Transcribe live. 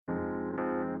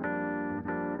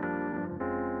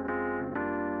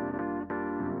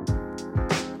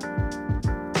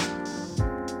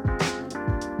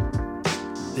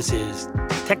This is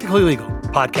Technically Legal, a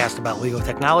podcast about legal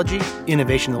technology,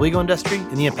 innovation in the legal industry,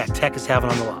 and the impact tech is having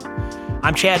on the law.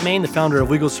 I'm Chad Main, the founder of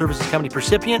legal services company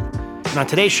Percipient, and on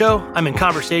today's show, I'm in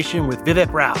conversation with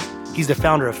Vivek Rao. He's the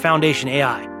founder of Foundation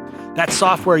AI. That's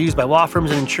software used by law firms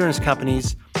and insurance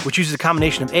companies, which uses a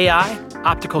combination of AI,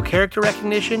 optical character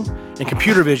recognition, and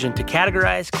computer vision to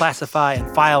categorize, classify,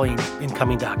 and file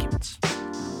incoming documents.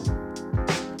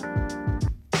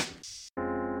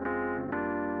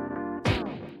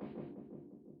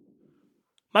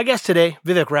 My guest today,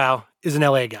 Vivek Rao, is an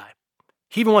LA guy.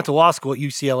 He even went to law school at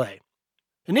UCLA.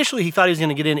 Initially, he thought he was going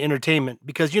to get into entertainment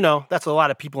because, that's what a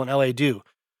lot of people in LA do.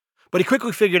 But he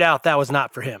quickly figured out that was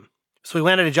not for him. So he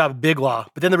landed a job at Big Law,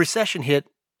 but then the recession hit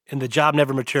and the job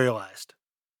never materialized.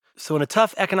 So in a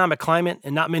tough economic climate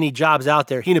and not many jobs out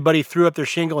there, he and a buddy threw up their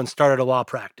shingle and started a law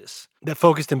practice that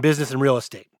focused in business and real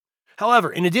estate. However,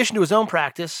 in addition to his own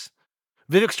practice,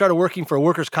 Vivek started working for a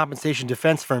workers' compensation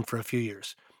defense firm for a few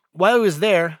years. While he was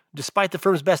there, despite the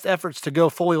firm's best efforts to go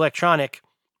fully electronic,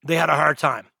 they had a hard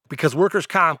time because workers'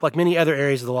 comp, like many other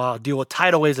areas of the law, deal with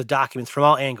tidal waves of documents from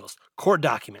all angles, court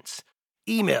documents,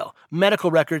 email,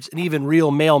 medical records, and even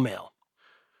real mail.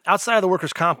 Outside of the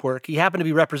workers' comp work, he happened to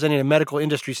be representing a medical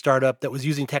industry startup that was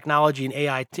using technology and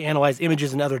AI to analyze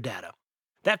images and other data.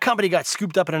 That company got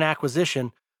scooped up in an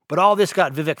acquisition, but all this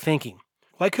got Vivek thinking.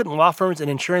 Why couldn't law firms and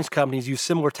insurance companies use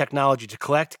similar technology to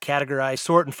collect, categorize,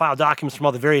 sort, and file documents from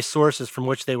all the various sources from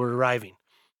which they were deriving?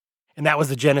 And that was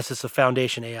the genesis of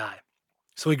Foundation AI.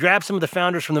 So he grabbed some of the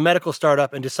founders from the medical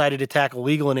startup and decided to tackle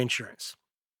legal and insurance.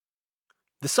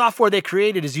 The software they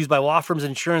created is used by law firms and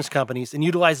insurance companies and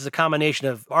utilizes a combination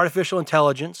of artificial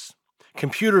intelligence,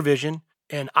 computer vision,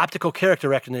 and optical character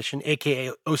recognition,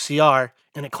 aka OCR,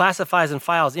 and it classifies and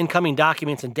files incoming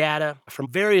documents and data from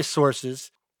various sources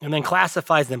and then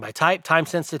classifies them by type, time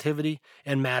sensitivity,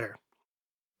 and matter.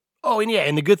 Oh,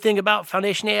 and the good thing about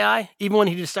Foundation AI, even when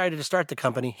he decided to start the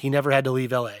company, he never had to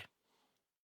leave LA.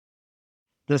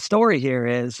 The story here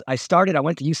is I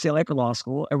went to UCLA for law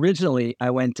school. Originally,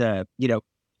 I went to,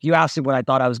 you asked me what I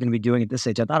thought I was going to be doing at this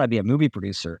age. I thought I'd be a movie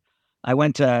producer. I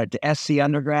went to SC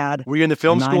undergrad. Were you in the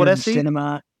film school at SC?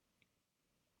 Cinema.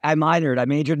 I majored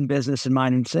in business and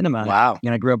minored in cinema. Wow.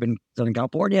 And I grew up in Southern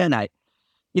California, and I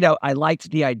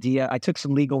liked the idea. I took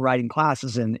some legal writing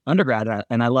classes in undergrad,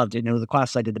 and I loved it. It was the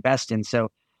class I did the best in. So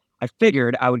I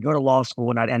figured I would go to law school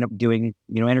and I'd end up doing,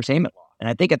 entertainment law. And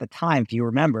I think at the time, if you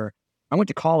remember, I went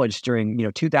to college during,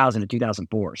 2000 to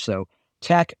 2004. So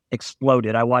tech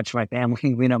exploded. I watched my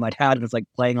family, my dad was like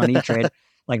playing on E-Trade,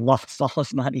 like lost all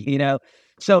his money,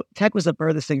 So tech was the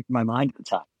furthest thing from my mind at the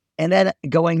time. And then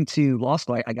going to law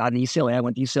school, I got an UCLA. I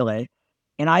went to UCLA.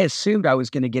 And I assumed I was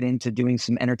going to get into doing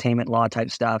some entertainment law type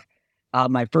stuff.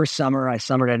 My first summer, I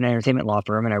summered at an entertainment law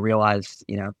firm, and I realized,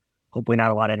 hopefully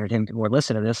not a lot of entertainment people are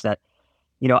listening to this, that,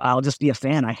 I'll just be a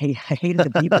fan. I hated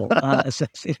the people.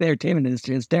 The entertainment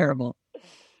industry is terrible.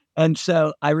 And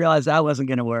so I realized that wasn't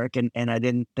going to work, and I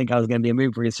didn't think I was going to be a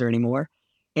movie producer anymore.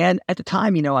 And at the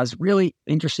time, I was really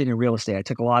interested in real estate. I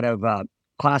took a lot of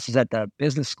classes at the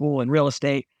business school in real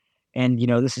estate, and,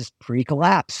 this is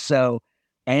pre-collapse. So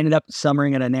I ended up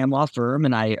summering at a NAM law firm,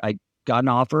 and I got an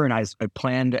offer, and I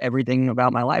planned everything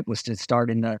about my life was to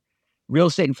start in the real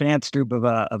estate and finance group of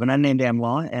an unnamed AM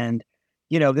law. And,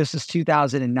 this is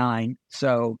 2009.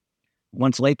 So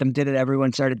once Latham did it,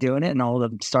 everyone started doing it, and all of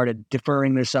them started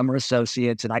deferring their summer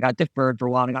associates. And I got deferred for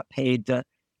a while, and I got paid to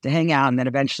hang out. And then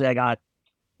eventually I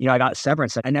got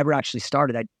severance. I never actually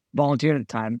started. I volunteered at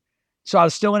the time. So I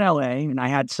was still in LA, and I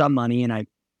had some money, and I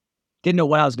didn't know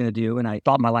what I was going to do, and I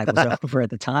thought my life was over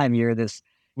at the time.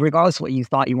 Regardless of what you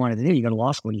thought you wanted to do, you go to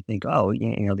law school and you think,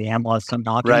 the AM laws come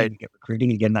knocking, right. And you get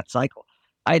recruiting and get in that cycle.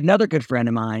 I had another good friend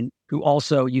of mine who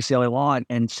also UCLA law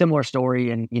and similar story,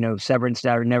 and severance,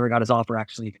 never got his offer.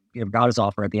 Actually, got his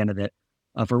offer at the end of it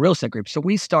for real estate group. So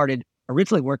we started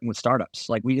originally working with startups.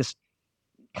 Like we just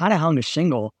kind of hung a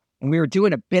shingle, and we were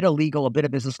doing a bit of legal, a bit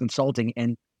of business consulting,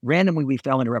 and randomly we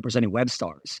fell into representing web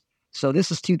stars. So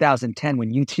this is 2010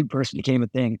 when YouTube first became a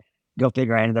thing. Go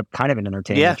figure, I ended up kind of in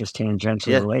entertainment, just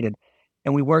tangentially related.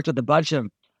 And we worked with a bunch of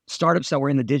startups that were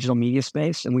in the digital media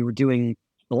space, and we were doing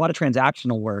a lot of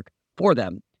transactional work for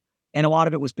them. And a lot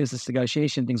of it was business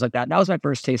negotiation, things like that. And that was my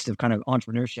first taste of kind of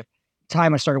entrepreneurship.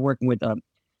 Time I started working with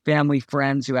family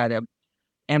friends who had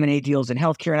M&A deals in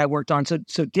healthcare, and I worked on.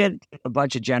 So did a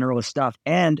bunch of generalist stuff.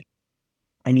 And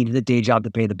I needed a day job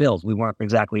to pay the bills. We weren't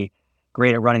exactly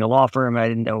great at running a law firm. I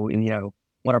didn't know,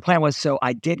 what our plan was. So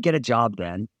I did get a job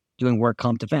then doing work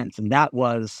comp defense. And that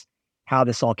was how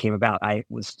this all came about. I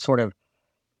was sort of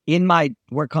in my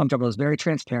work comp job, I was very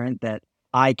transparent that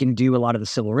I can do a lot of the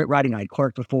civil writ writing. I'd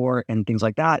clerked before and things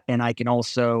like that. And I can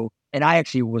also, and I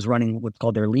actually was running what's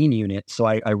called their lien unit. So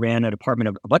I ran a department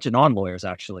of a bunch of non-lawyers,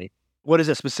 actually. What is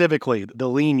it specifically, the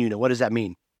lien unit? What does that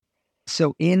mean?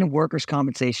 So in workers'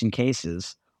 compensation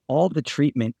cases, all the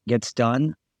treatment gets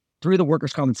done through the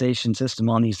workers' compensation system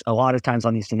on these, a lot of times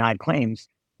on these denied claims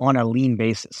on a lien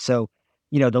basis. So,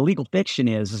 the legal fiction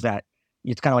is that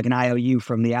it's kind of like an IOU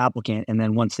from the applicant. And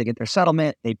then once they get their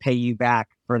settlement, they pay you back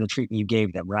for the treatment you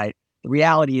gave them, right? The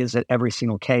reality is that every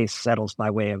single case settles by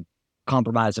way of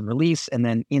compromise and release. And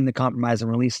then in the compromise and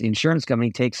release, the insurance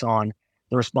company takes on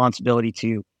the responsibility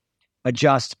to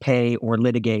adjust, pay, or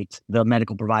litigate the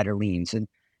medical provider liens. And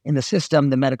in the system,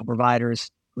 the medical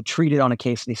providers who treat it on a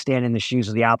case, they stand in the shoes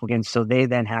of the applicants. So they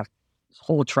then have this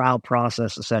whole trial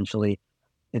process, essentially.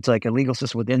 It's like a legal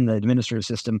system within the administrative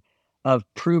system of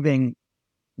proving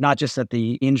not just that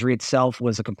the injury itself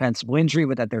was a compensable injury,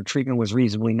 but that their treatment was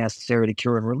reasonably necessary to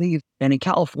cure and relieve. And in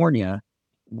California,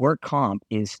 work comp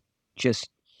is just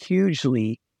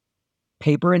hugely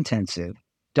paper intensive,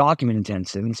 document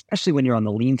intensive, and especially when you're on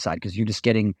the lien side, because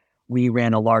we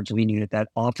ran a large lien unit that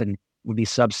often would be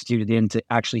substituted in to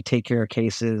actually take care of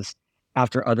cases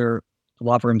after other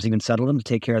law firms even settled them to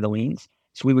take care of the liens.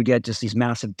 So we would get just these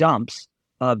massive dumps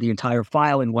of the entire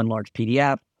file in one large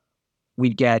PDF.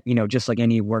 We'd get, just like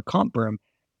any work comp firm,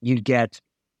 you'd get,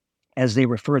 as they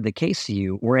referred the case to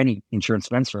you or any insurance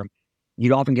defense firm,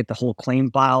 you'd often get the whole claim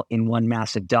file in one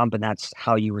massive dump, and that's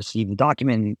how you receive the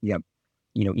document.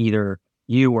 Either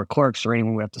you or clerks or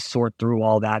anyone would have to sort through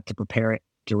all that to prepare it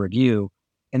to review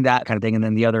and that kind of thing. And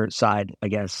then the other side, I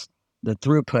guess, the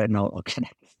throughput, and I'll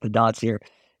connect the dots here,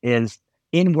 is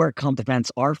in work comp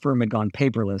defense, our firm had gone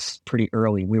paperless pretty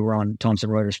early. We were on Thomson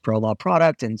Reuters Pro Law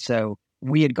product. And so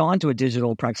we had gone to a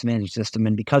digital practice management system.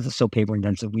 And because it's so paper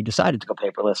intensive, we decided to go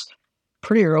paperless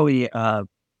pretty early. And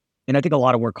I think a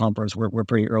lot of work comp firms were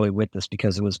pretty early with this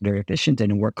because it was very efficient.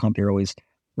 And in work comp, you're always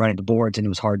running the boards, and it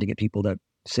was hard to get people to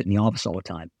sit in the office all the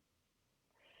time.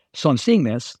 So I'm seeing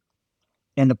this,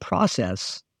 and the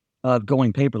process of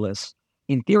going paperless,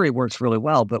 in theory, works really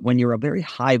well. But when you're a very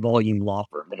high volume law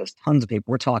firm that has tons of paper,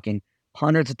 we're talking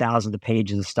hundreds of thousands of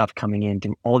pages of stuff coming in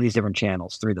through all these different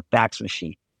channels, through the fax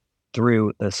machine,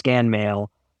 through the scan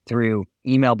mail, through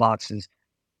email boxes.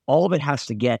 All of it has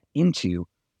to get into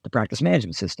the practice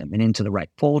management system and into the right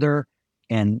folder,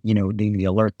 and the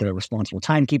alert the responsible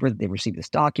timekeeper that they received this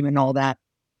document and all that.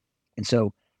 And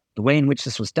so the way in which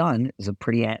this was done is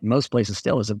most places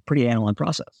still is a pretty analog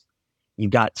process.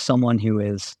 You've got someone who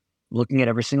is looking at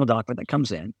every single document that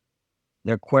comes in.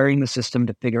 They're querying the system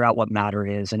to figure out what matter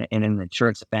it is. And in an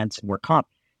insurance defense and work comp,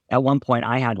 at one point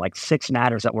I had like 6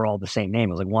 matters that were all the same name.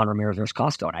 It was like Juan Ramirez versus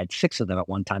Costco. And I had 6 of them at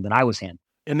one time that I was handling.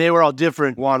 And they were all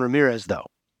different Juan Ramirez, though.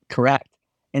 Correct.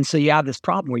 And so you have this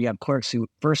problem where you have clerks who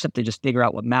first have to just figure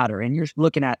out what matter. And you're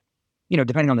looking at,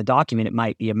 depending on the document, it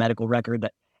might be a medical record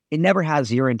that it never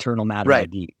has your internal matter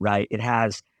ID, right? It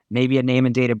has maybe a name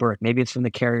and date of birth. Maybe it's from the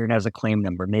carrier and has a claim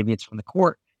number. Maybe it's from the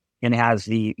court and it has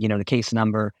the case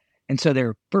number. And so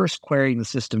they're first querying the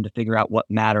system to figure out what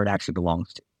matter it actually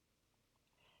belongs to.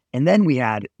 And then we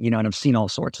had, and I've seen all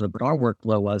sorts of it, but our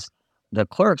workflow was the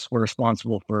clerks were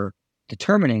responsible for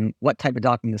determining what type of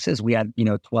document this is. We had,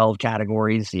 12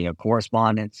 categories,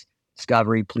 correspondence,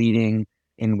 discovery, pleading.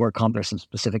 In work comp, there's some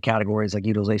specific categories like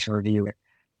utilization review,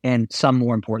 and some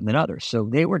more important than others. So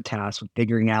they were tasked with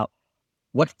figuring out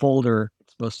what folder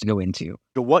it's supposed to go into.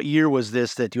 What year was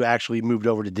this that you actually moved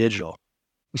over to digital?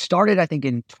 We started, I think,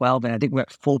 in 12, and I think we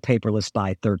went full paperless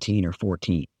by 13 or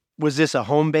 14. Was this a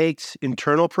home-baked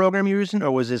internal program you're using,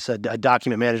 or was this a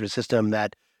document management system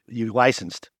that you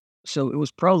licensed? So it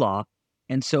was ProLaw.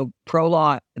 And so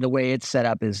ProLaw, the way it's set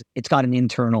up is it's got an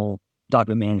internal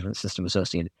document management system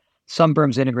associated. Some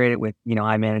firms integrate it with,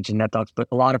 iManage and NetDocs, but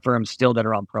a lot of firms still that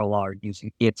are on ProLaw are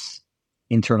using its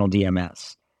internal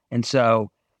DMS. And so,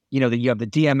 you have the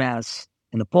DMS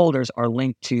and the folders are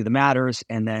linked to the matters,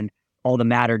 and then all the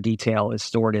matter detail is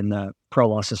stored in the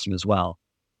ProLaw system as well.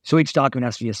 So each document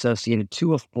has to be associated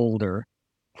to a folder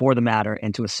for the matter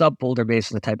and to a subfolder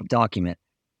based on the type of document.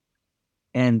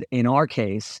 And in our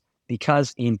case,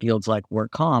 because in fields like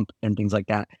work comp and things like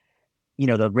that,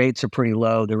 the rates are pretty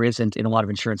low. There isn't, in a lot of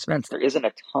insurance events, there isn't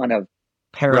a ton of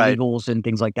paralegals and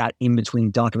things like that in between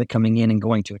document coming in and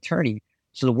going to attorney.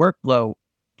 So the workflow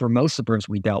for most of the firms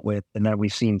we dealt with and that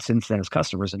we've seen since then as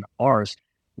customers and ours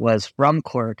was from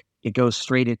clerk, it goes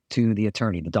straight to the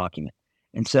attorney, the document.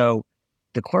 And so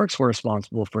the clerks were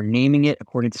responsible for naming it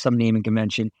according to some naming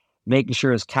convention, making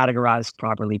sure it's categorized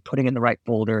properly, putting it in the right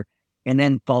folder, and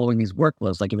then following these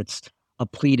workflows. Like if it's a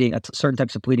pleading, certain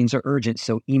types of pleadings are urgent,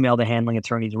 so email the handling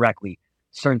attorney directly.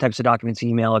 certain types of documents,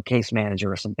 email a case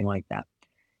manager or something like that.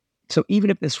 So even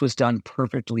if this was done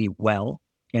perfectly well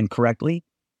and correctly,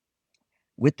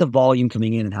 with the volume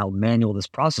coming in and how manual this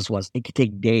process was, it could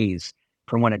take days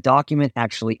from when a document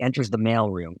actually enters the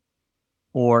mailroom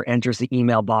or enters the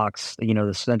email box,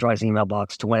 the centralized email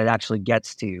box, to when it actually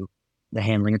gets to the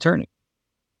handling attorney.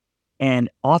 And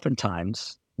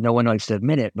oftentimes, no one likes to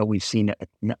admit it, but we've seen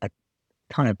a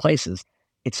ton of places,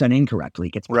 it's done incorrectly.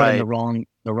 It gets put in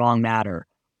the wrong matter,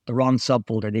 the wrong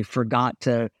subfolder. They forgot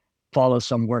to follow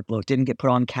some workflow, didn't get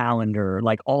put on calendar,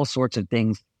 like all sorts of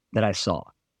things that I saw.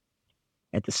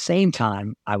 At the same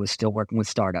time, I was still working with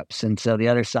startups. And so the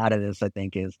other side of this, I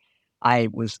think, is I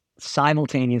was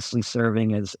simultaneously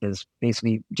serving as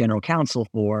basically general counsel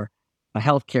for a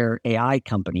healthcare AI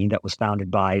company that was founded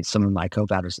by some of my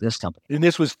co-founders of this company. And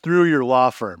this was through your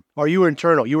law firm, or you were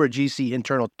internal? You were a GC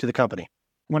internal to the company.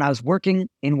 When I was working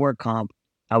in work comp,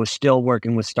 I was still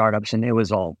working with startups, and it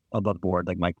was all above board.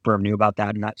 Like my firm knew about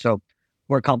that, and so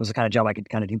work comp was the kind of job I could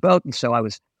kind of do both. And so I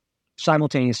was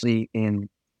simultaneously in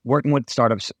working with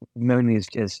startups, mainly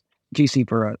as GC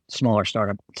for a smaller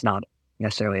startup. It's not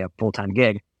necessarily a full-time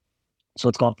gig, so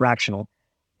it's called fractional,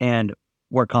 and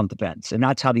work comp defense. And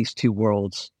that's how these two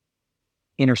worlds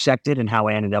intersected, and how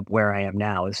I ended up where I am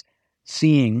now is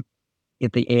seeing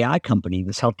if the AI company,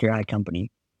 this healthcare AI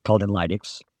company called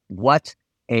Enlytics, what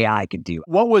AI could do.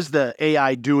 What was the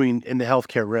AI doing in the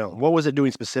healthcare realm? What was it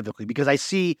doing specifically? Because I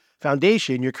see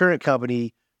Foundation, your current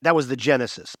company, that was the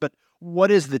genesis. But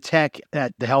what is the tech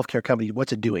at the healthcare company?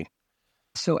 What's it doing?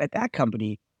 So at that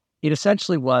company, it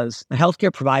essentially was a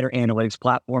healthcare provider analytics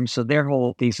platform. So their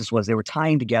whole thesis was they were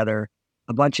tying together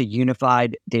a bunch of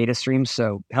unified data streams.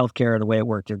 So healthcare, the way it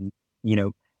worked, and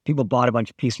people bought a bunch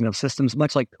of piecemeal systems,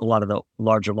 much like a lot of the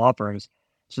larger law firms.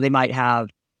 So they might have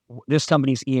this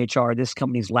company's EHR, this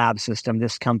company's lab system,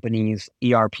 this company's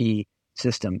ERP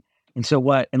system. And so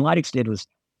what Enlytics did was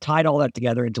tied all that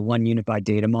together into one unified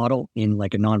data model in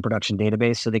like a non-production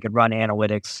database, so they could run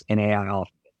analytics and AI off.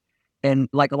 And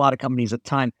like a lot of companies at the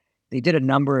time, they did a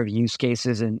number of use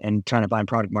cases and trying to find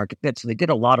product market fit. So they did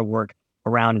a lot of work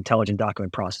around intelligent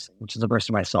document processing, which is the first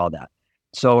time I saw that.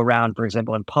 So around, for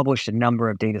example, and published a number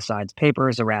of data science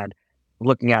papers around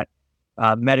looking at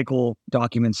medical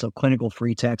documents, so clinical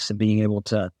free text, and being able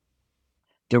to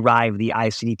derive the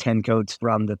ICD-10 codes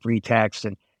from the free text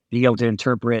and being able to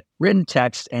interpret written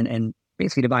text and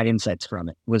basically divide insights from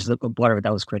it was whatever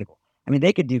that was critical. I mean,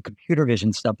 they could do computer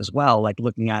vision stuff as well, like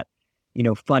looking at,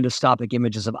 fundoscopic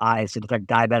images of eyes to detect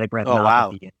diabetic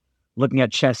retinopathy, wow. looking at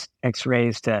chest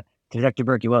x-rays to detect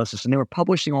tuberculosis. And they were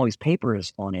publishing all these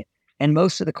papers on it. And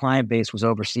most of the client base was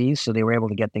overseas, so they were able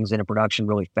to get things into production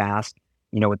really fast,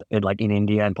 like in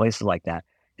India and places like that.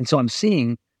 And so I'm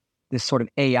seeing this sort of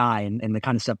AI and the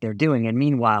kind of stuff they're doing. And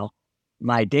meanwhile,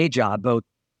 my day job, both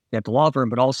at the law firm,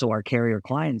 but also our carrier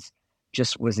clients,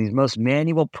 just was these most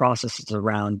manual processes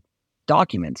around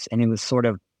documents. And it was sort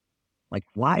of like,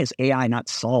 why is AI not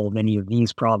solved any of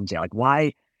these problems yet? Like,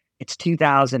 why it's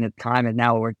 2000 at the time, and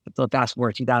now we're fast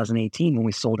forward 2018 when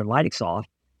we sold Enlytics off,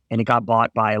 and it got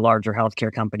bought by a larger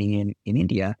healthcare company in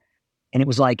India. And it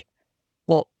was like,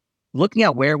 well, looking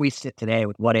at where we sit today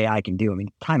with what AI can do, I mean,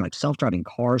 time like self-driving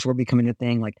cars were becoming a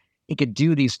thing. Like it could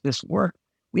do this work.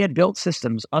 We had built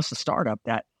systems, us a startup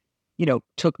that,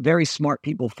 took very smart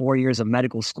people 4 years of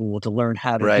medical school to learn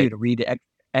how to to read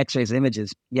X-rays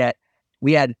images. Yet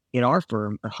we had in our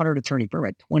firm, a 100 attorney firm,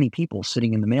 had 20 people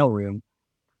sitting in the mailroom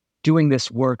doing this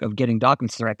work of getting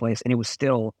documents to the right place. And it was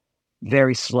still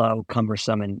very slow,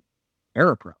 cumbersome, and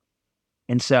error prone.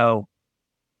 And so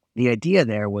the idea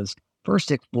there was first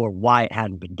to explore why it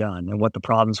hadn't been done and what the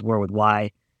problems were with why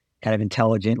kind of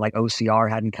intelligent, like OCR,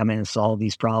 hadn't come in and solved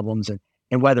these problems,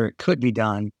 and whether it could be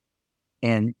done.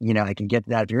 And, I can get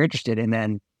to that if you're interested. And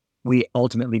then we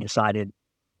ultimately decided,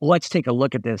 well, let's take a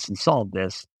look at this and solve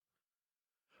this.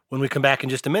 When we come back in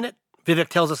just a minute, Vivek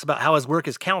tells us about how his work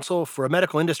as counsel for a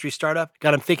medical industry startup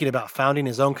got him thinking about founding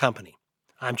his own company.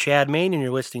 I'm Chad Main, and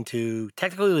you're listening to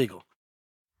Technically Legal.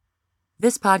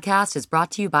 This podcast is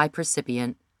brought to you by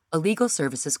Percipient, a legal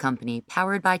services company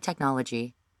powered by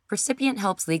technology. Percipient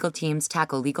helps legal teams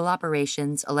tackle legal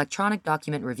operations, electronic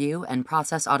document review, and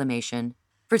process automation.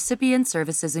 Percipient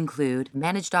services include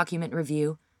managed document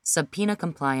review, subpoena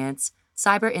compliance,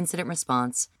 cyber incident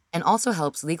response, and also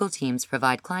helps legal teams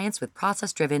provide clients with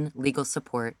process-driven legal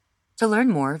support. To learn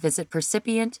more, visit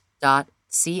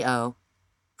percipient.co.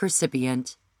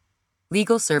 Percipient.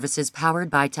 Legal services powered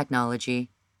by technology.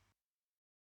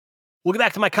 We'll get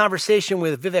back to my conversation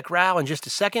with Vivek Rao in just a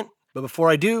second. But before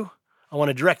I do, I want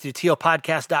to direct you to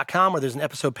tlpodcast.com, where there's an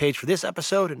episode page for this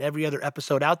episode and every other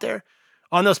episode out there.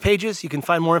 On those pages, you can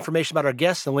find more information about our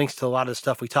guests and links to a lot of the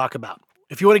stuff we talk about.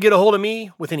 If you want to get a hold of me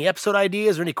with any episode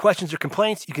ideas or any questions or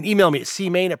complaints, you can email me at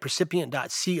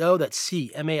cmain@percipient.co. That's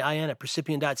C-M-A-I-N at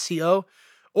percipient.co.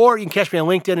 Or you can catch me on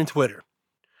LinkedIn and Twitter.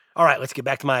 All right, let's get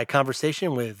back to my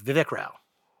conversation with Vivek Rao.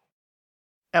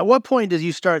 At what point does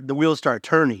the wheels start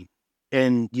turning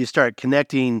and you start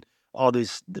connecting all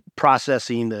this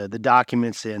processing, the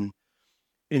documents in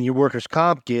your workers'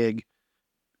 comp gig,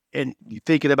 and you're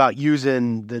thinking about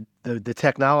using the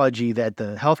technology that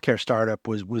the healthcare startup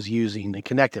was using to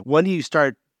connect it? When do you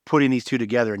start putting these two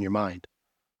together in your mind?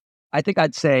 I think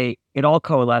I'd say it all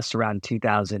coalesced around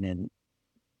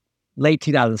late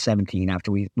 2017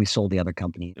 after we sold the other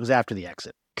company. It was after the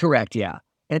exit. Correct, yeah.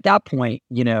 And at that point,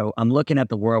 I'm looking at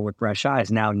the world with fresh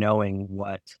eyes now, knowing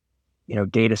what,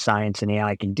 data science and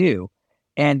AI can do.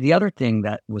 And the other thing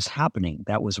that was happening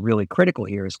that was really critical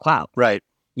here is cloud. Right.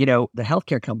 The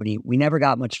healthcare company, we never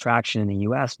got much traction in the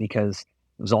US because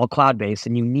it was all cloud-based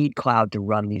and you need cloud to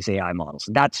run these AI models.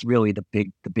 And that's really the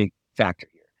big factor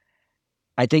here.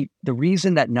 I think the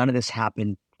reason that none of this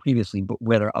happened previously, but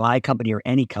whether my company or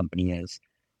any company, is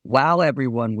while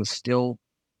everyone was still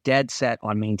dead set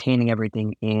on maintaining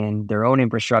everything in their own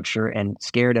infrastructure and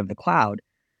scared of the cloud,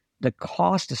 the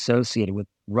cost associated with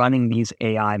running these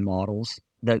AI models,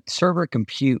 the server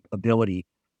compute ability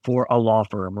for a law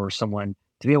firm or someone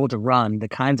to be able to run the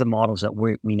kinds of models that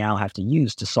we now have to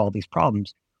use to solve these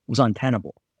problems was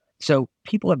untenable. So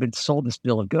people have been sold this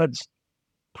bill of goods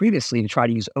previously to try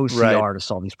to use OCR to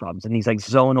solve these problems, and these like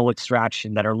zonal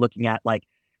extraction that are looking at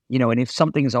and if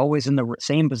something is always in the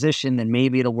same position, then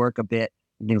maybe it'll work a bit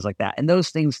and things like that. And those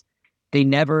things, they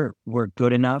never were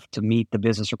good enough to meet the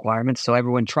business requirements. So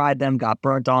everyone tried them, got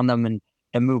burnt on them, and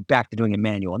moved back to doing it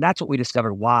manual. And that's what we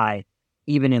discovered why,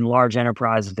 even in large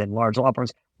enterprises and large law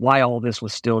firms, why all this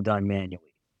was still done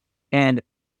manually. And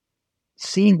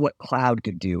seeing what cloud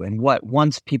could do, and what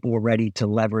once people were ready to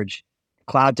leverage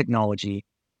cloud technology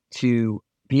to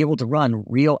be able to run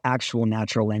real, actual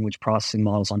natural language processing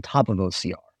models on top of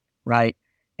OCR, right?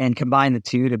 And combine the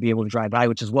two to be able to drive value,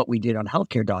 which is what we did on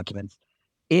healthcare documents.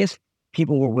 If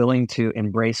people were willing to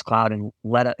embrace cloud and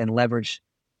leverage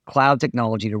cloud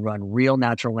technology to run real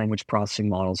natural language processing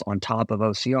models on top of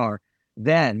OCR,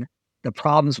 then the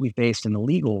problems we faced in the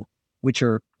legal, which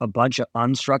are a bunch of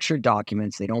unstructured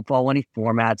documents, they don't follow any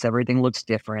formats, everything looks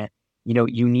different.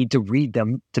 You need to read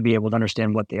them to be able to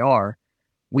understand what they are.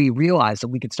 We realized that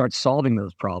we could start solving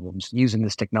those problems using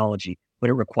this technology, but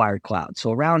it required cloud.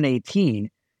 So around 18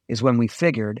 is when we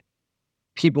figured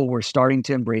people were starting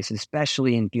to embrace it,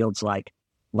 especially in fields like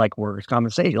workers'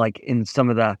 compensation, like in some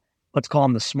of the, let's call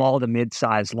them the small to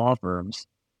mid-sized law firms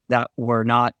that were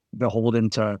not beholden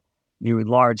to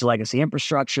large legacy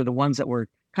infrastructure, the ones that were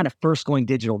kind of first going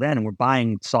digital then and were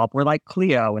buying software like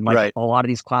Clio and a lot of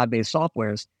these cloud-based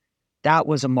softwares. That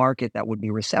was a market that would be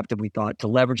receptive, we thought, to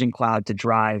leveraging cloud to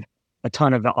drive a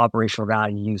ton of operational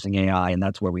value using AI, and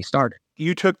that's where we started.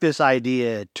 You took this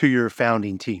idea to your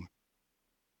founding team.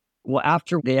 Well,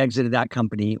 after they exited that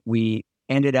company, we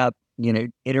ended up,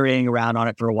 iterating around on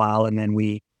it for a while, and then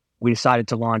we decided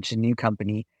to launch a new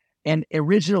company. And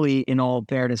originally, in all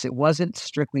fairness, it wasn't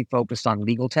strictly focused on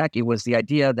legal tech. It was the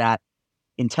idea that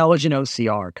intelligent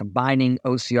OCR, combining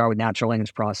OCR with natural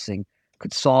language processing,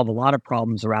 could solve a lot of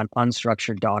problems around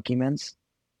unstructured documents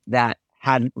that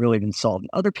hadn't really been solved.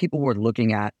 Other people were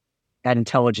looking at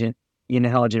intelligent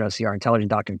OCR, intelligent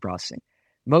document processing.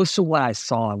 Most of what I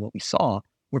saw and what we saw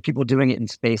were people doing it in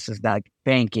spaces like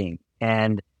banking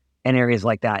and areas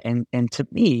like that. And to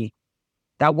me,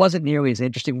 that wasn't nearly as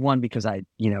interesting. One, because I,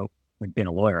 had been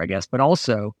a lawyer, I guess, but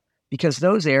also because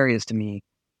those areas to me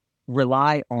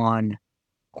rely on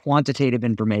quantitative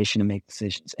information to make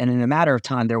decisions. And in a matter of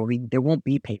time, there won't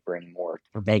be paper anymore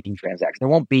for banking transactions. There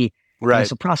won't be,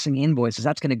 so processing invoices,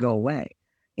 that's going to go away.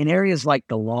 In areas like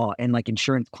the law and like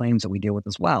insurance claims that we deal with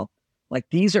as well, like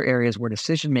these are areas where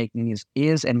decision-making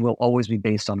is and will always be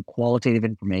based on qualitative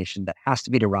information that has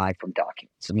to be derived from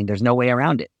documents. I mean, there's no way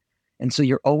around it. And so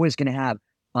you're always going to have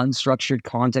unstructured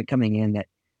content coming in that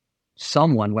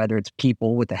someone, whether it's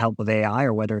people with the help of AI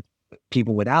or whether it's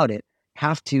people without it,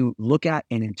 have to look at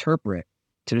and interpret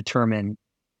to determine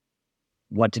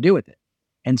what to do with it.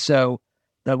 And so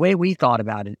the way we thought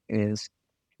about it is,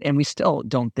 and we still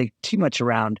don't think too much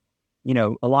around,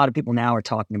 a lot of people now are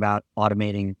talking about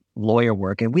automating lawyer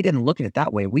work, and we didn't look at it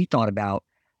that way. We thought about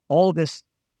all this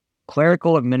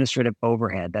clerical administrative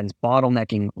overhead that is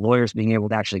bottlenecking lawyers being able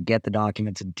to actually get the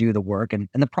documents and do the work. And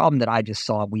the problem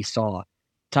that we saw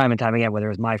time and time again, whether it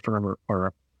was my firm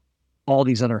or all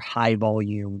these other high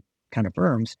volume kind of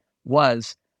firms,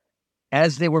 was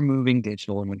As they were moving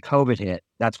digital and when COVID hit,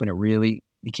 that's when it really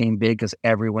became big because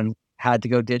everyone had to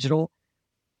go digital.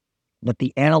 But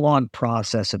the analog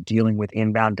process of dealing with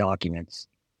inbound documents,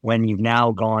 when you've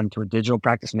now gone to a digital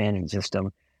practice management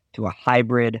system, to a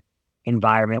hybrid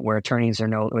environment where attorneys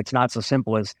it's not so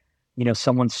simple as,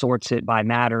 someone sorts it by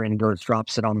matter and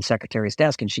drops it on the secretary's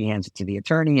desk and she hands it to the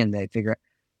attorney and they figure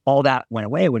all that went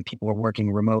away when people were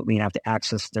working remotely and have to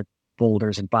access their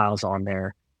folders and files on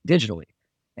there digitally.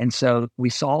 And so we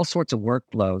saw all sorts of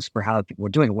workflows for how people were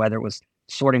doing it, whether it was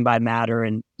sorting by matter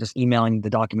and just emailing the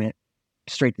document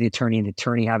straight to the attorney and the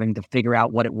attorney having to figure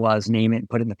out what it was, name it, and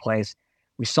put it into place.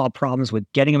 We saw problems with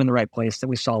getting them in the right place. Then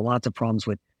we saw lots of problems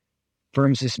with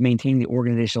firms just maintaining the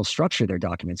organizational structure of their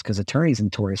documents because attorneys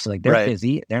notoriously, they're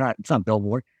busy. It's not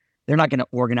billboard. They're not going to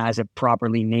organize it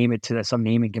properly, name it to some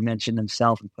naming convention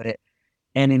themselves and put it.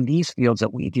 And in these fields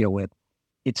that we deal with,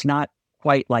 it's not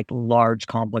quite like large,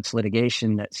 complex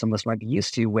litigation that some of us might be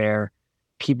used to where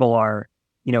people are,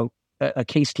 a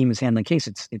case team is handling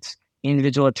cases. It's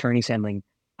individual attorneys handling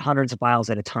hundreds of files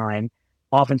at a time.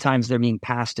 Oftentimes they're being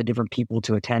passed to different people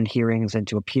to attend hearings and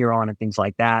to appear on and things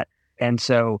like that. And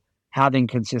so having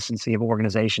consistency of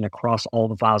organization across all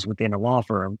the files within a law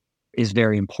firm is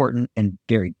very important and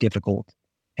very difficult.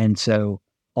 And so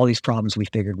all these problems we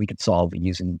figured we could solve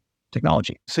using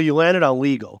technology. So you landed on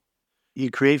legal.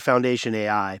 You create Foundation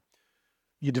AI.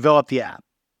 You develop the app.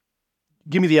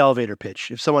 Give me the elevator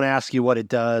pitch. If someone asks you what it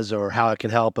does or how it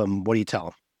can help them, what do you tell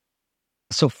them?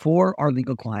 So for our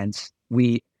legal clients,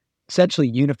 we essentially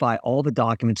unify all the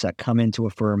documents that come into a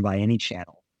firm by any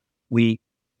channel. We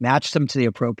match them to the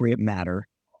appropriate matter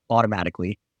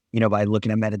automatically, by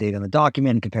looking at metadata in the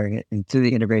document and comparing it into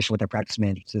the integration with their practice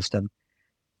management system,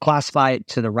 classify it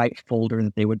to the right folder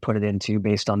that they would put it into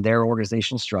based on their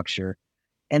organizational structure.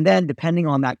 And then depending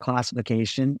on that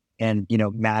classification and,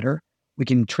 matter, we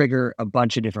can trigger a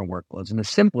bunch of different workloads. And the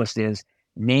simplest is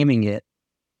naming it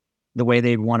the way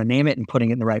they'd want to name it and putting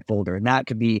it in the right folder. And that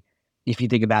could be, if you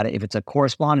think about it, if it's a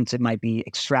correspondence, it might be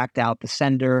extract out the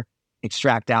sender,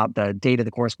 extract out the date of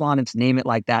the correspondence, name it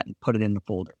like that and put it in the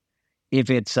folder. If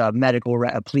it's a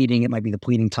a pleading, it might be the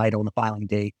pleading title and the filing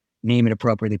date, name it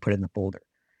appropriately, put it in the folder.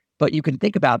 But you can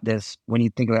think about this when you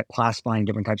think about classifying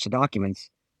different types of documents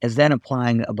as then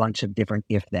applying a bunch of different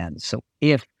if-thens. So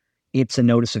if it's a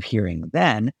notice of hearing,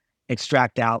 then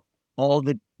extract out all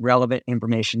the relevant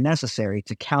information necessary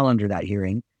to calendar that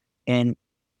hearing and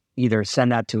either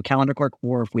send that to a calendar clerk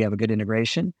or if we have a good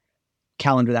integration,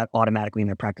 calendar that automatically in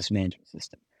their practice management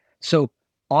system. So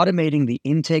automating the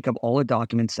intake of all the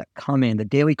documents that come in, the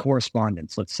daily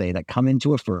correspondence, let's say, that come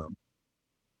into a firm,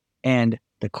 and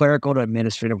the clerical to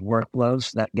administrative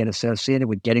workflows that get associated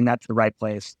with getting that to the right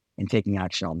place and taking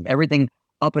action on them. Everything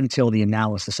up until the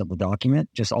analysis of the document,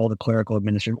 just all the clerical,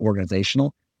 administrative,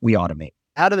 organizational, we automate.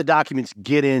 How do the documents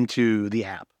get into the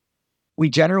app? We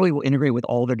generally will integrate with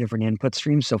all their different input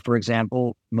streams. So for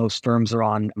example, most firms are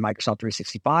on Microsoft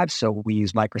 365. So we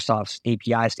use Microsoft's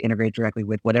APIs to integrate directly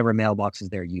with whatever mailboxes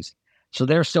they're using. So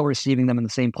they're still receiving them in the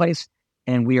same place.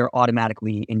 And we are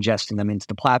automatically ingesting them into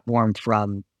the platform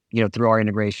from, through our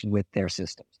integration with their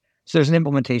systems. So there's an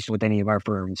implementation with any of our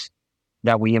firms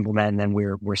that we implement, and then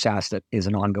we're SaaS that is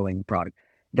an ongoing product.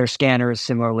 Their scanners,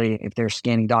 similarly, if they're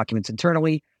scanning documents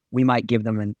internally, we might give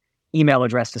them an email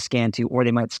address to scan to, or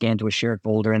they might scan to a shared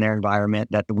folder in their environment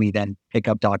that we then pick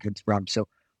up documents from. So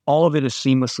all of it is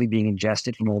seamlessly being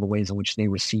ingested from all the ways in which they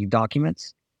receive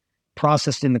documents,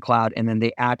 processed in the cloud, and then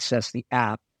they access the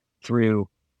app through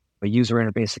a user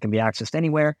interface that can be accessed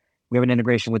anywhere. We have an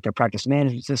integration with their practice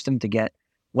management system to get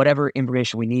whatever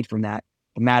information we need from that,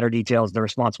 the matter details, the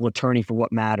responsible attorney for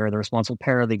what matter, the responsible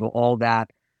paralegal, all that,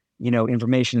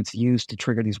 information that's used to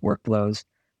trigger these workflows.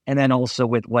 And then also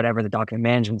with whatever the document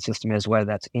management system is, whether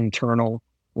that's internal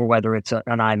or whether it's an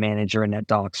iManager, a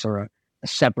NetDocs, or a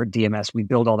separate DMS, we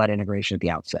build all that integration at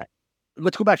the outset.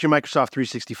 Let's go back to your Microsoft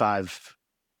 365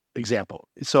 example.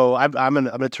 So I'm an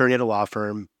attorney at a law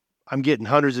firm. I'm getting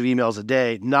hundreds of emails a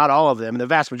day. Not all of them, and the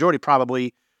vast majority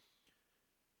probably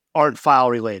aren't file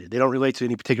related. They don't relate to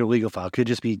any particular legal file. It could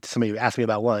just be somebody who asked me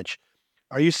about lunch.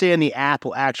 Are you saying the app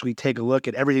will actually take a look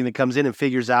at everything that comes in and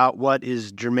figures out what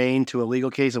is germane to a legal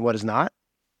case and what is not?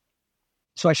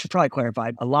 So I should probably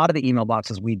clarify, a lot of the email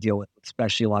boxes we deal with,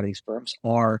 especially a lot of these firms,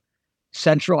 are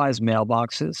centralized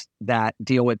mailboxes that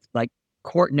deal with like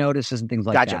court notices and things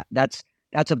like that.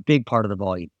 That's a big part of the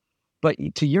volume. But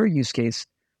to your use case,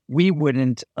 we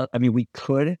wouldn't, we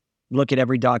could look at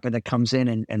every document that comes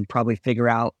in and probably figure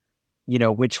out,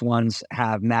 which ones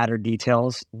have matter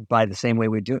details by the same way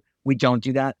we do it. We don't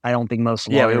do that. I don't think most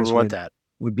lawyers we want that.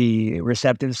 Would be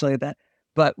receptive to something like that.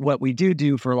 But what we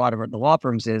do for a lot of the law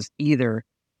firms is either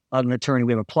an attorney,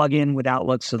 we have a plugin with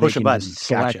Outlook so Push they a can button. just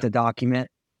select Gotcha. a document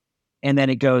and then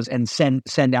it goes and send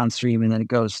downstream and then it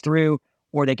goes through,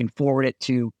 or they can forward it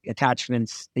to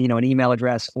attachments, an email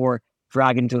address, or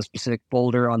drag it into a specific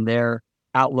folder on their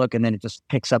Outlook and then it just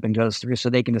picks up and goes through so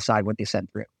they can decide what they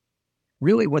sent through.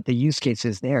 Really what the use case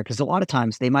is there, because a lot of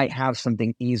times they might have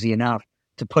something easy enough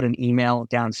to put an email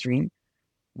downstream.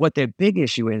 What the big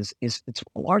issue is it's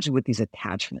largely with these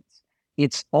attachments.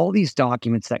 It's all these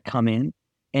documents that come in,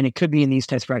 and it could be in these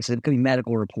types of practices, it could be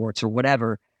medical reports or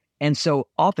whatever. And so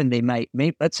often they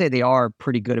let's say they are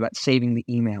pretty good about saving the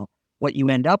email. What you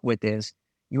end up with is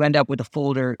you end up with a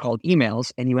folder called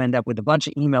emails, and you end up with a bunch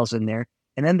of emails in there.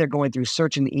 And then they're going through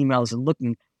searching the emails and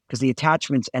looking because the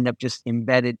attachments end up just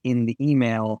embedded in the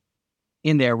email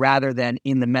in there rather than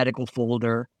in the medical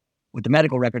folder with the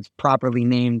medical records properly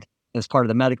named as part of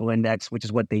the medical index, which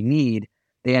is what they need.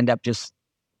 They end up just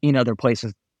in other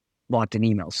places locked in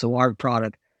emails. So our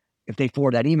product, if they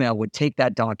forward that email, would take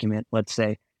that document, let's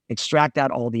say, extract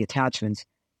out all the attachments,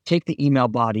 take the email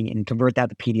body and convert that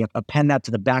to PDF, append that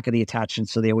to the back of the attachment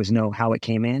so they always know how it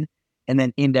came in, and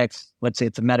then index, let's say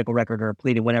it's a medical record or a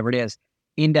pleading, whatever it is,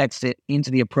 index it into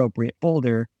the appropriate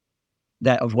folder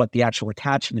that of what the actual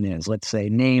attachment is, let's say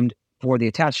named for the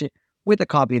attachment with a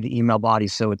copy of the email body.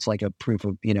 So it's like a proof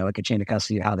of, like a chain of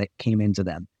custody of how that came into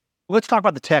them. Let's talk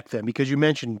about the tech then, because you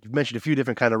mentioned a few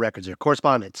different kind of records there: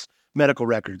 correspondence, medical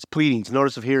records, pleadings,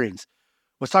 notice of hearings.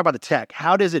 Let's talk about the tech.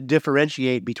 How does it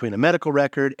differentiate between a medical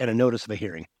record and a notice of a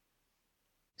hearing?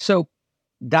 So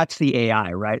that's the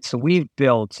AI, right? So we've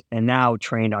built and now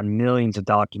trained on millions of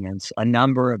documents, a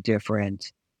number of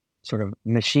different sort of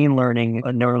machine learning,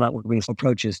 neural network-based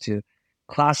approaches to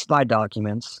classify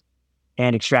documents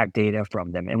and extract data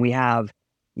from them. And we have,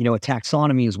 a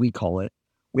taxonomy, as we call it.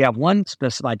 We have one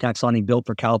specified taxonomy built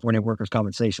for California workers'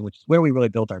 compensation, which is where we really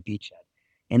built our beachhead.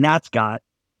 And that's got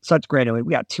such great,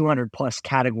 we got 200 plus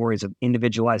categories of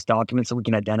individualized documents that we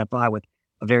can identify with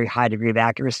a very high degree of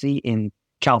accuracy in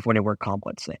California work comp,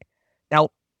 let's say. Now,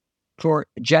 for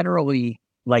generally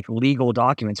like legal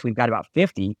documents, we've got about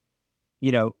 50,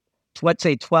 let's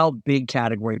say 12 big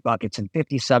category buckets and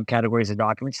 50 subcategories of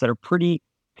documents that are pretty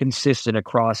consistent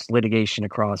across litigation,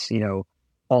 across,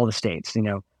 all the states,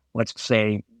 let's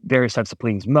say various types of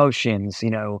pleadings, motions,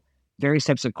 various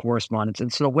types of correspondence.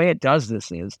 And so the way it does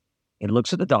this is it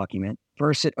looks at the document,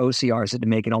 first it OCRs it to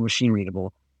make it all machine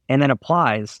readable, and then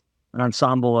applies an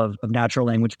ensemble of natural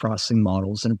language processing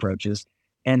models and approaches.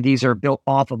 And these are built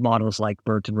off of models like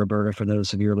BERT and Roberta, for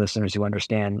those of your listeners who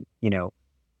understand,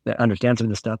 that understand some of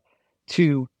this stuff,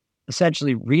 to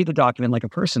essentially read the document like a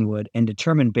person would and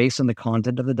determine based on the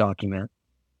content of the document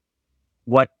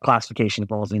what classification it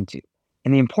falls into.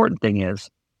 And the important thing is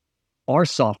our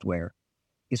software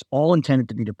is all intended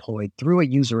to be deployed through a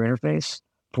user interface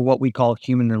for what we call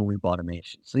human-in-the-loop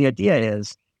automation. So the idea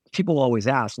is people always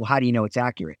ask, well, how do you know it's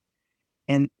accurate?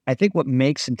 And I think what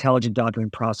makes intelligent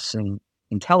document processing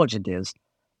intelligent is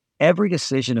every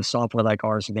decision a software like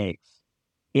ours makes,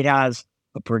 it has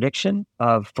a prediction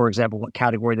of, for example, what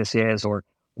category this is, or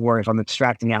if I'm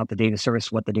extracting out the data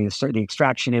service, what the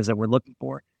extraction is that we're looking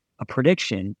for, a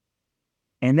prediction,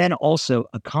 and then also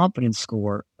a confidence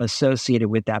score associated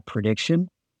with that prediction.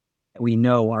 We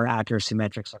know our accuracy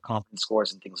metrics, our confidence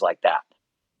scores, and things like that.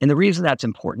 And the reason that's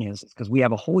important is because we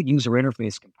have a whole user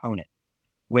interface component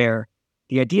where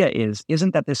the idea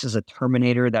isn't that this is a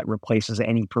terminator that replaces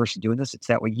any person doing this. It's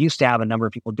that we used to have a number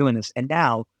of people doing this, and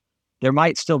now there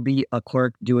might still be a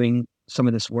clerk doing some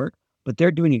of this work, but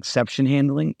they're doing exception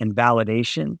handling and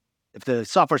validation. If the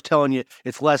software's telling you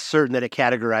it's less certain that it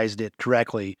categorized it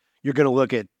correctly, you're going to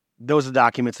look at those are the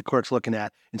documents the clerk's looking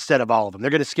at instead of all of them. They're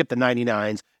going to skip the 99s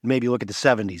and maybe look at the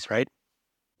 70s, right?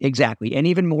 Exactly. And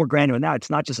even more granular now,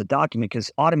 it's not just a document,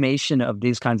 because automation of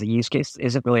these kinds of use cases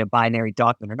isn't really a binary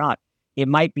document or not. It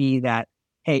might be that,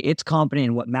 hey, it's confident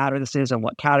in what matter this is and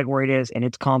what category it is, and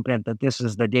it's confident that this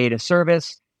is the data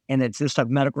service and it's this type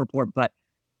of medical report, but,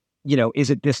 is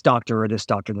it this doctor or this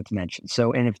doctor that's mentioned?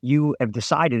 So, and if you have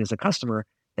decided as a customer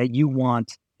that you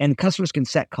want, and customers can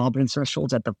set confidence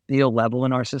thresholds at the field level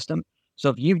in our system. So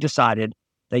if you've decided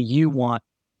that you want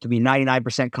to be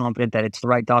 99% confident that it's the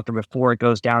right doctor before it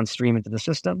goes downstream into the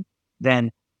system,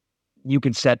 then you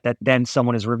can set that then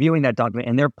someone is reviewing that document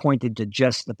and they're pointed to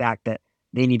just the fact that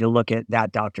they need to look at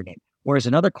that doctor name. Whereas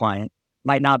another client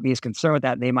might not be as concerned with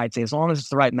that. They might say, as long as it's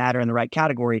the right matter in the right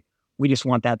category, we just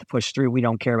want that to push through. We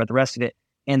don't care about the rest of it.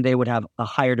 And they would have a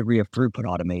higher degree of throughput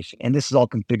automation. And this is all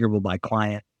configurable by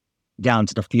client down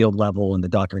to the field level and the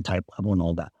document type level and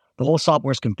all that. The whole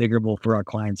software is configurable for our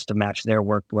clients to match their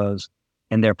workflows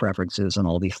and their preferences and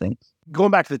all these things.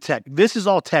 going back to the tech, this is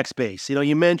all text-based.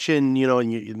 You mentioned,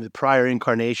 in the prior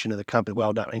incarnation of the company,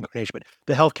 well, not incarnation, but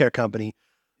the healthcare company,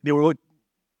 they were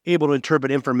able to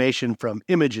interpret information from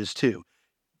images too.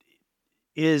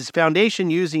 Is Foundation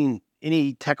using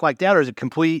any tech like that, or is it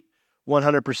complete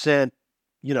 100%,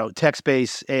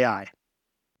 text-based AI?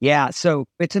 Yeah, so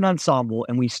it's an ensemble,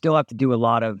 and we still have to do a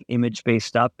lot of image-based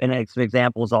stuff. And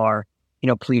examples are,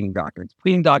 pleading documents.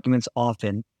 Pleading documents,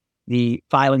 often the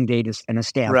filing date is and a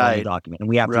stamp on the Right. document, and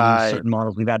we have to use certain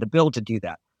models we've had to build to do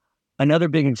that. Another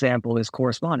big example is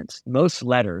correspondence. Most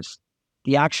letters,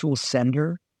 the actual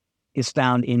sender is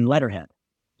found in letterhead.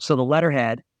 So the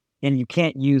letterhead, and you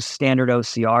can't use standard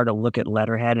OCR to look at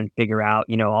letterhead and figure out,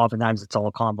 oftentimes it's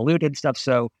all convoluted stuff.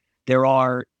 So there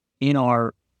are, in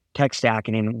our tech stack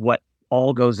and in what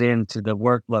all goes into the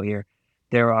workflow here,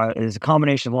 there's a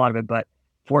combination of a lot of it. But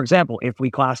for example, if we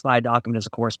classify a document as a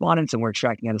correspondence and we're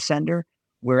extracting out a sender,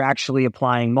 we're actually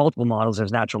applying multiple models.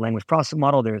 There's natural language processing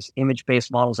model. There's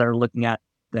image-based models that are looking at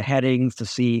the headings to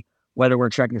see whether we're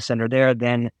extracting a sender there.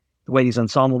 Then the way these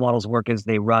ensemble models work is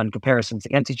they run comparisons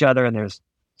against each other, and there's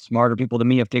smarter people than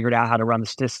me have figured out how to run the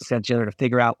statistics against each other to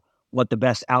figure out what the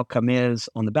best outcome is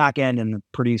on the back end and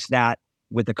produce that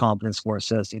with the confidence score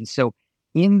associated. So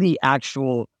in the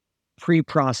actual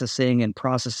pre-processing and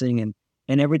processing and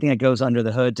everything that goes under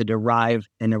the hood to arrive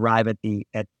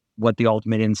at what the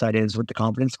ultimate insight is with the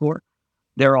confidence score,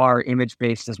 there are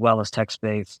image-based as well as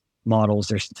text-based models.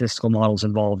 There's statistical models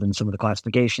involved in some of the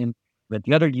classification. But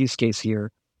the other use case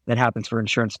here that happens for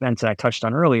insurance expense that I touched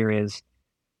on earlier is,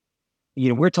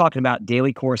 we're talking about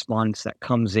daily correspondence that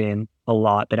comes in a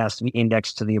lot that has to be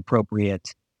indexed to the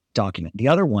appropriate document. The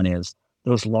other one is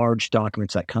those large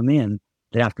documents that come in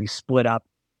that have to be split up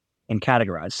and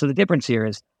categorized. So the difference here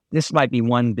is this might be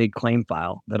one big claim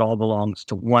file that all belongs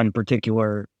to one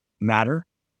particular matter.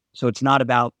 So it's not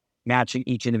about matching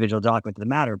each individual document to the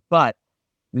matter, but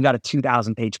we've got a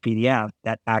 2,000-page PDF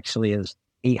that actually is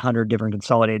 800 different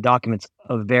consolidated documents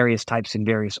of various types in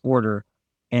various order.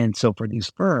 And so for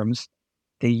these firms,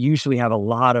 they usually have a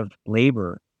lot of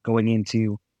labor going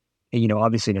into,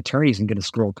 obviously an attorney isn't going to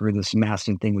scroll through this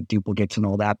massive thing with duplicates and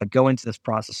all that, but go into this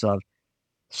process of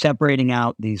separating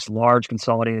out these large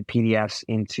consolidated PDFs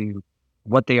into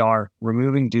what they are,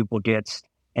 removing duplicates,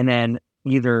 and then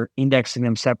either indexing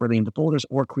them separately into folders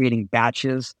or creating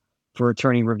batches for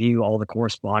attorney review, all the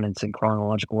correspondence in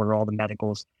chronological order, all the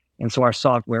medicals. And so our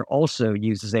software also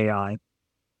uses AI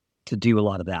to do a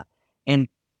lot of that. And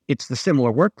it's the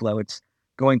similar workflow. It's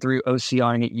going through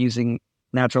OCRing it using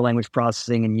natural language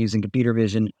processing and using computer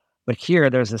vision. But here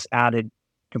there's this added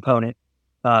component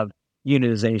of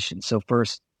unitization. So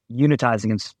first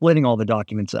unitizing and splitting all the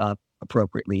documents up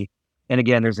appropriately. And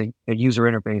again, there's a user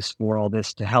interface for all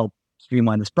this to help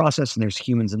streamline this process. And there's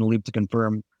humans in the loop to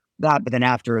confirm that. But then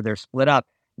after they're split up,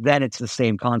 then it's the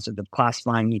same concept of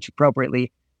classifying each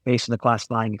appropriately based on the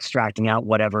classifying, extracting out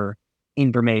whatever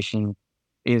information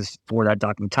is for that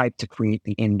document type to create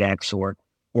the index or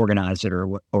organize it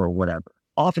or whatever.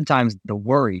 Oftentimes the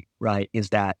worry, right, is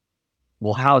that,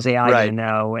 well, how's AI going to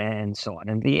know, and so on.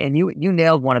 And you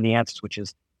nailed one of the answers, which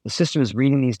is the system is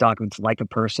reading these documents like a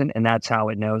person, and that's how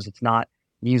it knows. It's not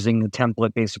using the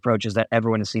template-based approaches that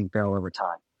everyone has seen fail over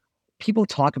time. People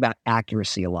talk about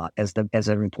accuracy a lot as an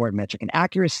important metric, and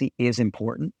accuracy is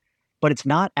important, but it's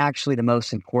not actually the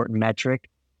most important metric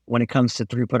when it comes to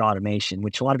throughput automation,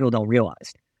 which a lot of people don't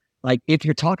realize. Like if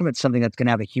you're talking about something that's going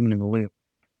to have a human in the loop,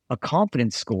 a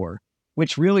confidence score,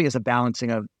 which really is a balancing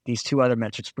of these two other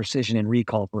metrics, precision and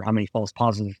recall for how many false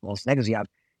positives, false negatives you have,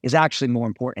 is actually more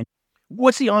important.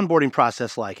 What's the onboarding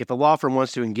process like? If a law firm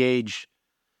wants to engage,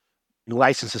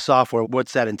 license the software,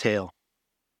 what's that entail?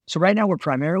 So right now we're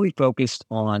primarily focused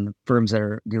on firms that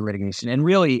are doing litigation. And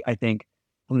really, I think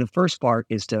the first part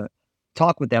is to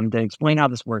talk with them to explain how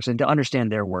this works and to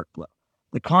understand their workflow.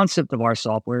 The concept of our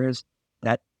software is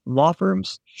that law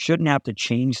firms shouldn't have to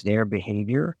change their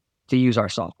behavior to use our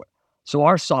software. So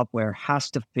our software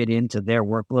has to fit into their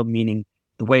workflow, meaning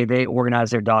the way they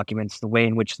organize their documents, the way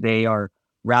in which they are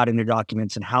routing their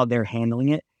documents and how they're handling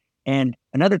it. And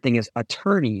another thing is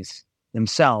attorneys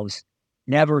themselves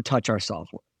never touch our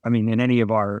software. I mean, in any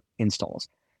of our installs,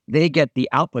 they get the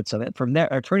outputs of it from their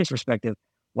attorney's perspective.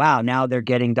 Wow, now they're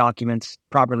getting documents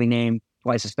properly named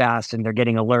twice as fast, and they're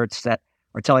getting alerts that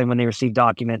are telling them when they receive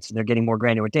documents, and they're getting more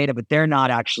granular data, but they're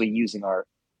not actually using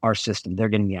our system. They're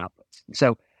getting the outputs.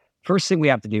 So first thing we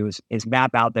have to do is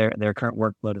map out their current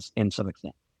workload in some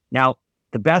extent. Now,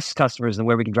 the best customers and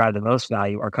where we can drive the most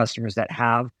value are customers that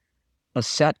have a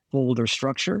set folder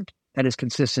structure that is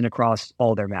consistent across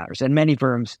all their matters. And many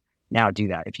firms now do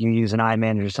that. If you use an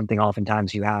iManager or something,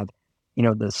 oftentimes you have,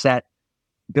 the set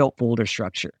built folder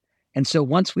structure. And so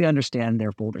once we understand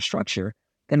their folder structure,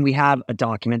 then we have a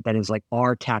document that is like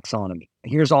our taxonomy.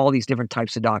 Here's all these different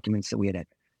types of documents that we had.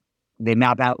 They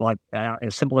map out like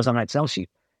as simple as on an Excel sheet.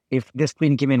 If this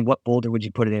clean came in, what folder would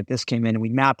you put it in? If this came in, and we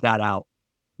map that out.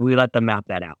 We let them map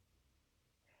that out.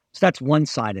 So that's one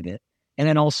side of it. And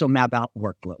then also map out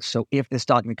workflows. So if this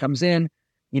document comes in,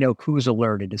 who's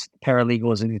alerted? Is the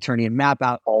paralegal, is an attorney, and map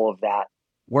out all of that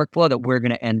workflow that we're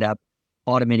going to end up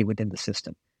automating within the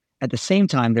system. At the same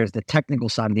time, there's the technical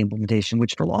side of the implementation,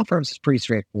 which for law firms is pretty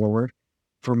straightforward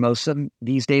for most of them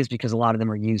these days, because a lot of them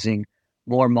are using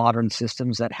more modern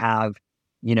systems that have,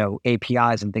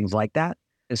 APIs and things like that.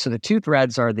 And so the two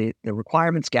threads are the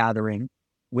requirements gathering,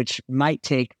 which might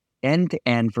take end to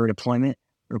end for deployment.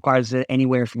 It requires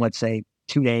anywhere from, let's say,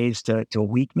 2 days to a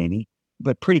week maybe,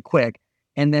 but pretty quick.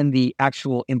 And then the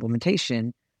actual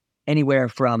implementation, anywhere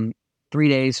from 3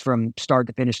 days from start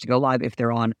to finish to go live if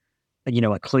they're on,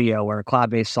 a Clio or a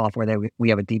cloud-based software that we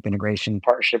have a deep integration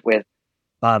partnership with.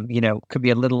 Could be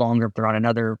a little longer if they're on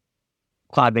another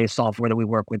cloud-based software that we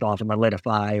work with, often like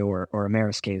Litify or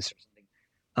Ameriscase or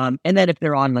something. And then if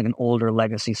they're on like an older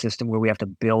legacy system where we have to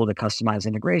build a customized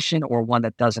integration, or one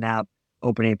that doesn't have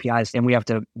open APIs and we have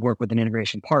to work with an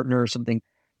integration partner or something,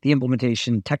 the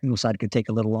implementation technical side could take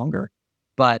a little longer.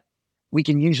 But we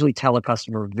can usually tell a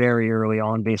customer very early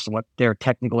on, based on what their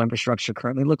technical infrastructure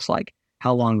currently looks like,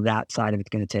 how long that side of it's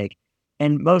going to take.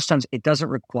 And most times it doesn't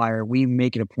require, we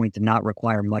make it a point to not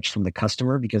require much from the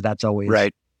customer, because that's always,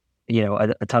 right,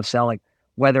 a tough sell. Like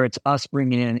whether it's us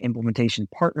bringing in an implementation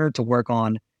partner to work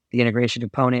on the integration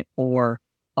component, or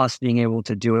us being able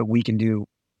to do it, we can do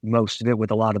most of it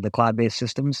with a lot of the cloud-based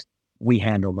systems. We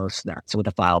handle most of that. So with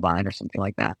a file bind or something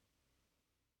like that.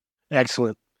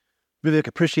 Excellent. Vivek,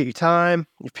 appreciate your time.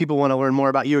 If people want to learn more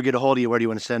about you or get a hold of you, where do you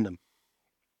want to send them?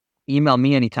 Email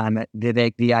me anytime at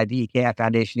Vivek, Vivek at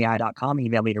foundationai.com.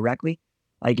 Email me directly.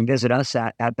 You can visit us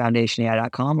at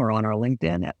foundationai.com or on our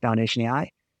LinkedIn at foundationai.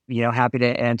 Happy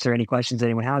to answer any questions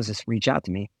anyone has. Just reach out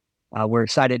to me. We're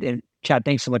excited. And Chad,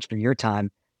 thanks so much for your time.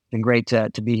 It's been great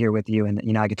to be here with you.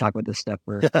 And, I could talk about this stuff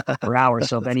for hours.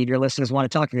 So if any of your listeners want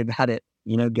to talk to me about it,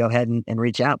 go ahead and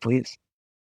reach out, please.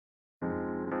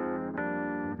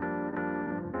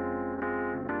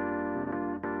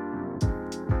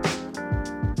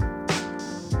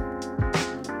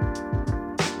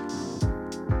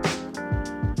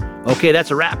 Okay,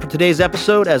 that's a wrap for today's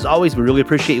episode. As always, we really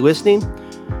appreciate you listening.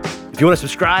 If you want to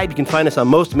subscribe, you can find us on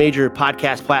most major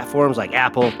podcast platforms like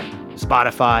Apple,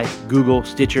 Spotify, Google,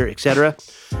 Stitcher, etc.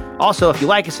 Also, if you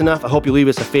like us enough, I hope you leave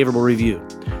us a favorable review.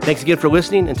 Thanks again for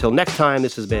listening. Until next time,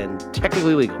 this has been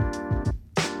Technically Legal.